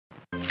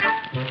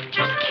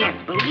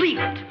believe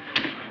it.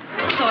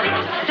 Thought he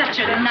was such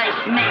a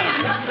nice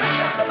man.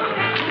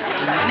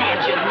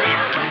 Imagine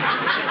that.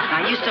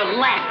 I used to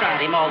laugh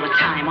at him all the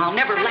time. I'll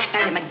never laugh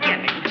at him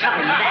again. Tell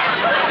him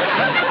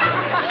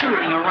that.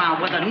 Fooling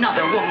around with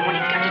another woman when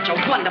he's got such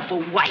a wonderful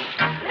wife.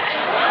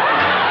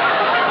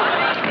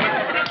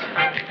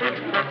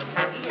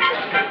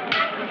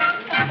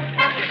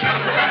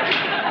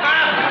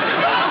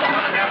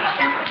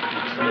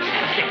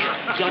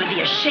 He ought to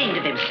be ashamed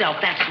of himself,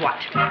 that's what.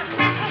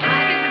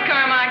 Mrs.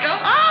 Carmichael.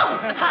 Oh,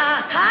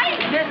 hi,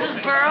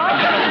 Mrs.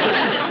 Berles.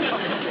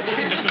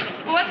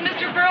 What's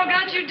Mr. Burl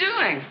got you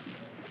doing?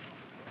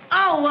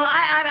 Oh, well,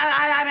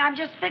 I'm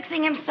just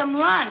fixing him some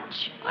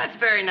lunch. Well, that's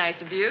very nice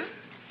of you.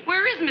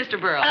 Where is Mr.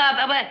 Burl?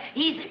 But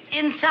he's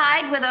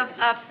inside with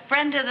a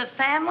friend of the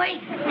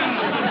family.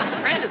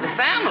 Friend of the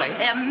family?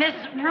 Miss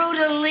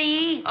Rhoda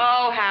Lee.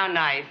 Oh, how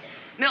nice.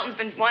 Milton's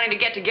been wanting to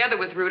get together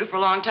with Rhoda for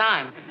a long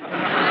time.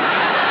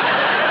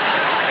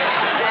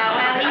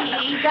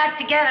 He got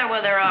together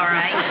with her, all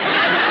right.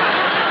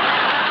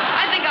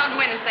 I think I'll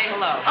go in and say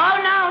hello. Oh,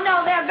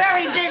 no, they're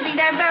very busy.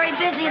 They're very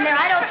busy in there.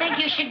 I don't think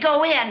you should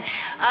go in.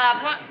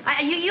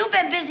 You've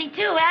been busy,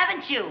 too,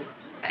 haven't you?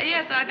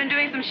 Yes, I've been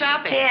doing some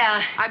shopping.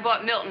 Yeah. I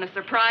bought Milton a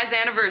surprise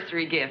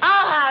anniversary gift. Oh,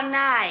 how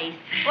nice.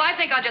 Well, I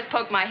think I'll just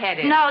poke my head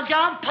in. No,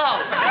 don't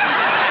poke.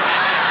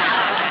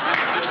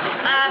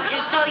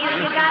 So you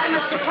got him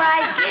a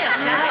surprise gift,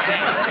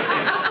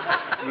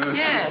 huh?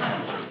 Yes.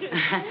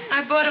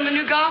 I bought him a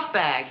new golf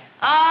bag.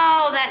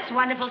 Oh, that's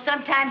wonderful.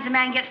 Sometimes a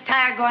man gets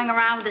tired going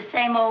around with the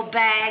same old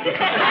bag.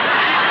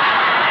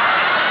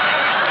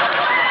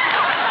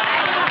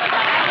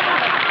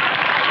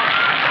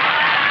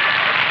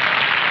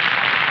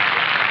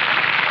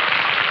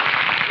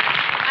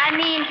 I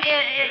mean,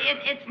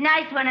 it's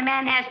nice when a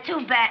man has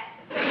two bags.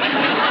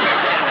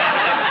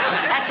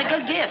 That's a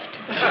good gift.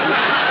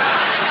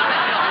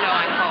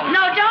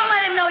 No, don't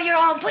let him know you're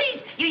home, please.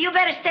 You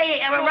better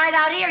stay right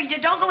out here. You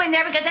don't go in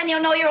there because then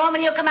he'll know you're home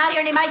and he'll come out here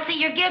and he might see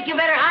your gift. You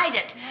better hide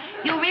it.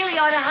 You really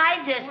ought to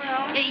hide this.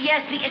 Well,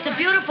 yes, it's a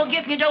beautiful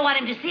gift. You don't want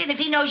him to see it. If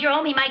he knows you're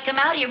home, he might come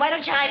out here. Why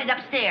don't you hide it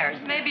upstairs?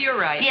 Maybe you're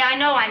right. Yeah, I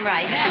know I'm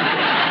right.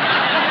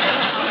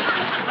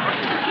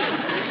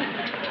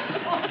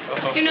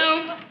 You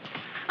know,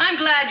 I'm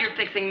glad you're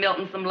fixing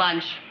Milton some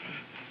lunch.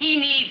 He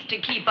needs to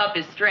keep up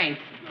his strength.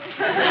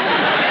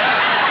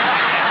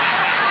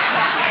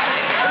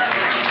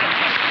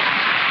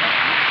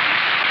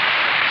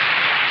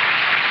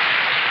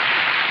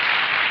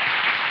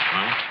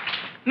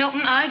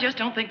 Milton, I just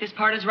don't think this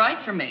part is right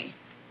for me.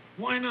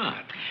 Why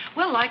not?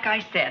 Well, like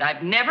I said,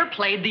 I've never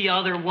played the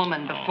other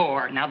woman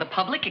before. Now, the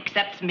public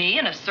accepts me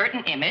in a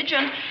certain image,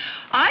 and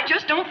I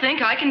just don't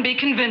think I can be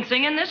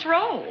convincing in this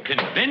role.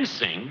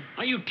 Convincing?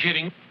 Are you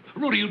kidding?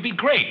 Rudy, you'd be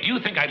great. Do you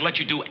think I'd let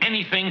you do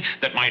anything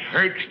that might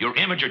hurt your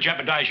image or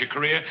jeopardize your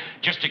career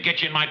just to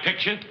get you in my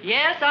picture?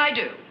 Yes, I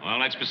do. Well,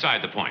 that's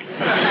beside the point.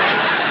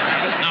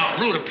 Now,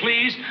 Rudy,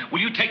 please,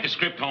 will you take the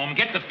script home,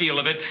 get the feel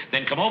of it,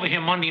 then come over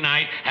here Monday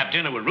night, have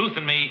dinner with Ruth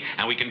and me,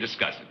 and we can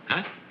discuss it,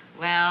 huh?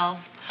 Well,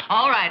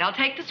 all right, I'll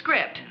take the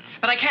script.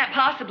 But I can't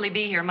possibly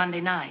be here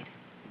Monday night.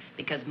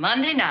 Because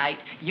Monday night,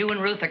 you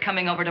and Ruth are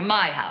coming over to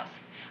my house.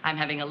 I'm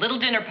having a little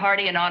dinner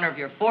party in honor of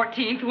your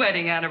 14th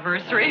wedding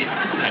anniversary.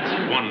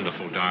 That's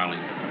wonderful,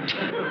 darling.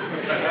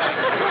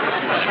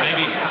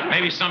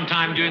 Maybe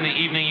sometime during the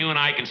evening, you and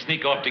I can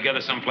sneak off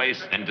together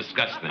someplace and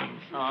discuss things.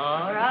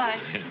 All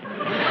right.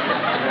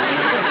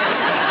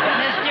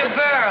 Mr.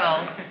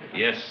 Burl.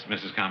 Yes,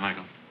 Mrs.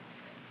 Carmichael?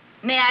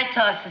 May I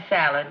toss the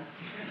salad?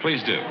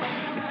 Please do.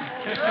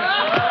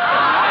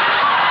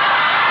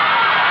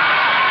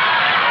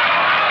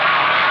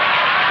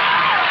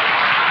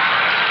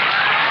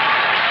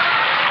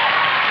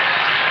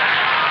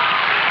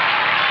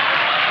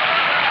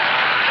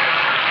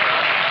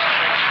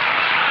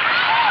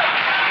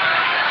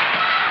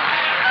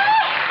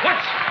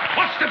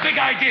 What's the big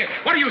idea?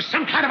 What are you,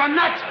 some kind of a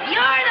nut? You're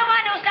the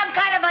one who's some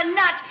kind of a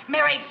nut.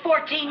 Married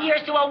 14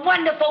 years to a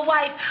wonderful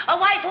wife. A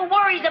wife who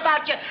worries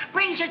about you,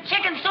 brings you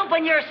chicken soup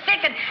when you're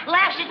sick, and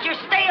laughs at your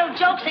stale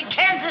jokes in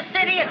Kansas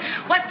City. And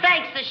what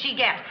thanks does she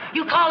get?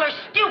 You call her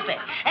stupid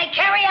and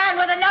carry on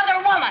with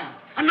another woman.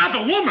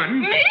 Another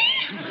woman? Me?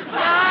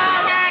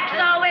 Oh, act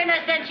so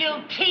innocent,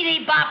 you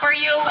teeny bopper,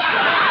 you.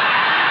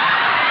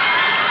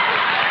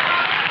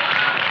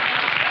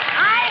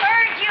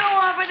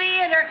 Over the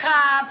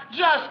intercom.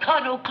 Just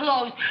cuddle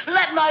close.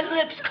 Let my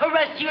lips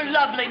caress your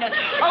loveliness.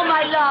 Oh,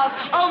 my love.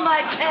 Oh,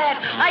 my pet.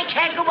 I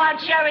can't go on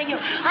sharing you.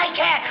 I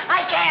can't.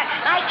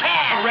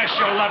 Caress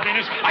your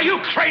loveliness. Are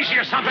you crazy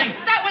or something?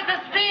 That was the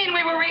scene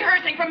we were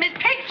rehearsing from his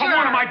picture. From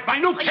one of my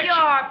new pictures.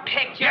 Your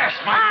picture. Yes,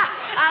 my...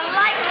 a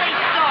likely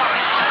story.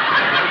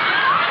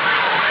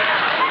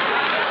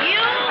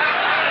 You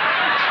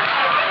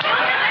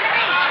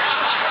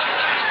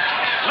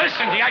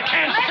listen to me. Listen to me. I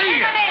can't see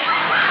you. Listen to me.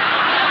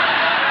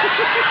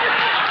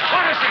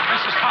 What is it,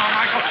 Mrs.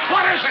 Carmichael?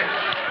 What is it?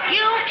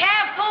 You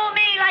can't fool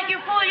me like you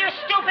fool your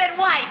stupid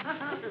wife.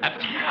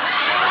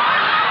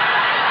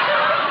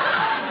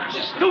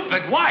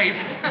 Stupid wife?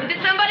 Did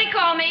somebody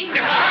call me?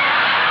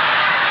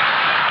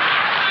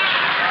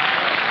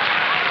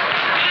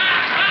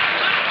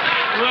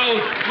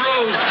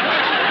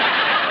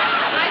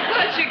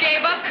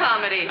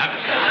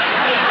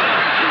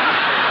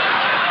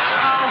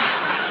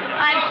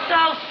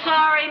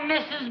 sorry,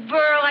 Mrs.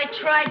 Burl. I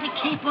tried to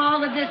keep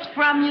all of this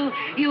from you,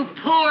 you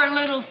poor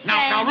little thing.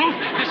 Now, Ruth,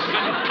 this is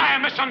an entire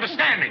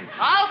misunderstanding.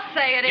 I'll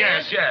say it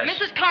is. Yes.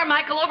 Mrs.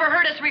 Carmichael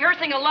overheard us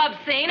rehearsing a love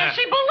scene, and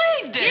she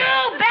believed it. You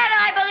bet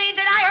I believed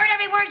it. I heard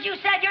every word you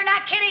said. You're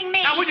not kidding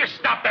me. Now, will you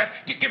stop that?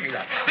 Give me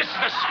that. This is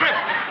the script.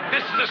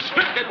 This is the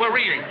script that we're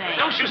reading.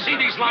 Don't you see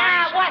these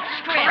lines? Now, what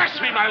script? Caress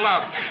me, my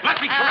love.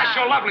 Let me caress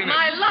your loveliness.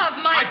 My love,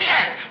 my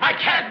pet. I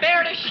can't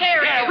bear to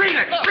share Yeah, you. read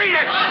it. Look. Read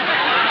it.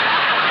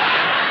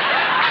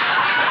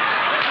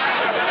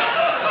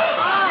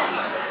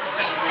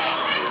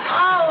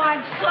 Oh,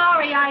 I'm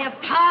sorry. I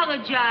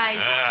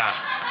apologize.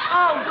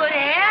 Oh, good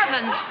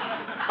heavens.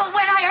 But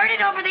when I heard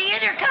it over the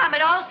intercom,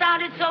 it all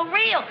sounded so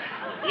real.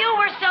 You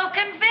were so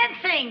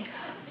convincing.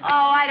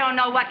 Oh, I don't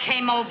know what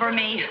came over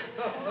me.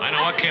 I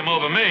know what came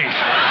over me.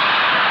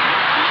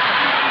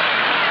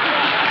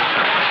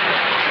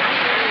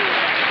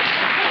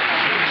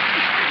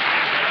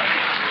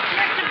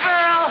 Mr.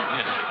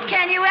 Burl,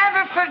 can you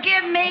ever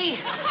forgive me?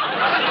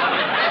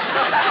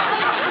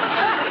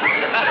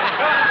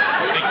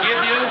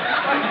 Forgive you?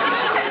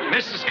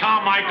 Mrs.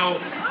 Carmichael.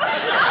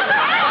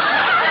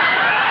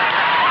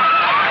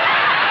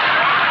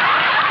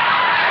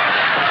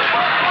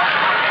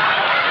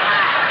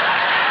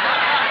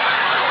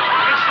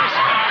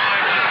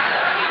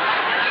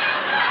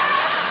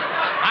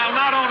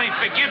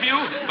 Forgive you,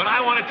 but I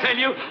want to tell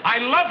you, I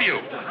love you.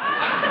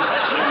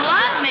 You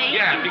love me?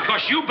 Yeah,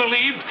 because you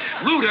believed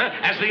Rhoda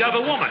as the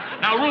other woman.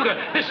 Now,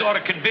 Rhoda, this ought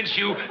to convince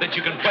you that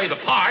you can play the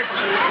part.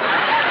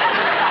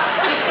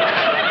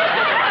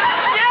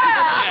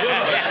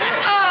 Yeah.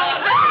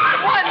 Oh, this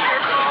is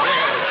wonderful.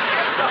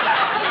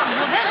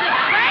 Well, this is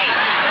great.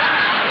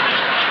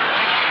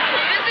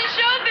 This is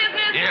show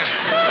business. Yeah.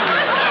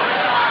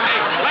 Hey,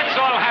 let's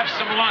all have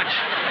some lunch.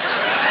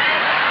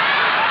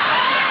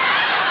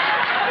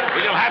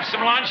 Will you have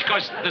some lunch?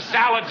 Because the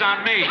salad's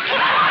on me.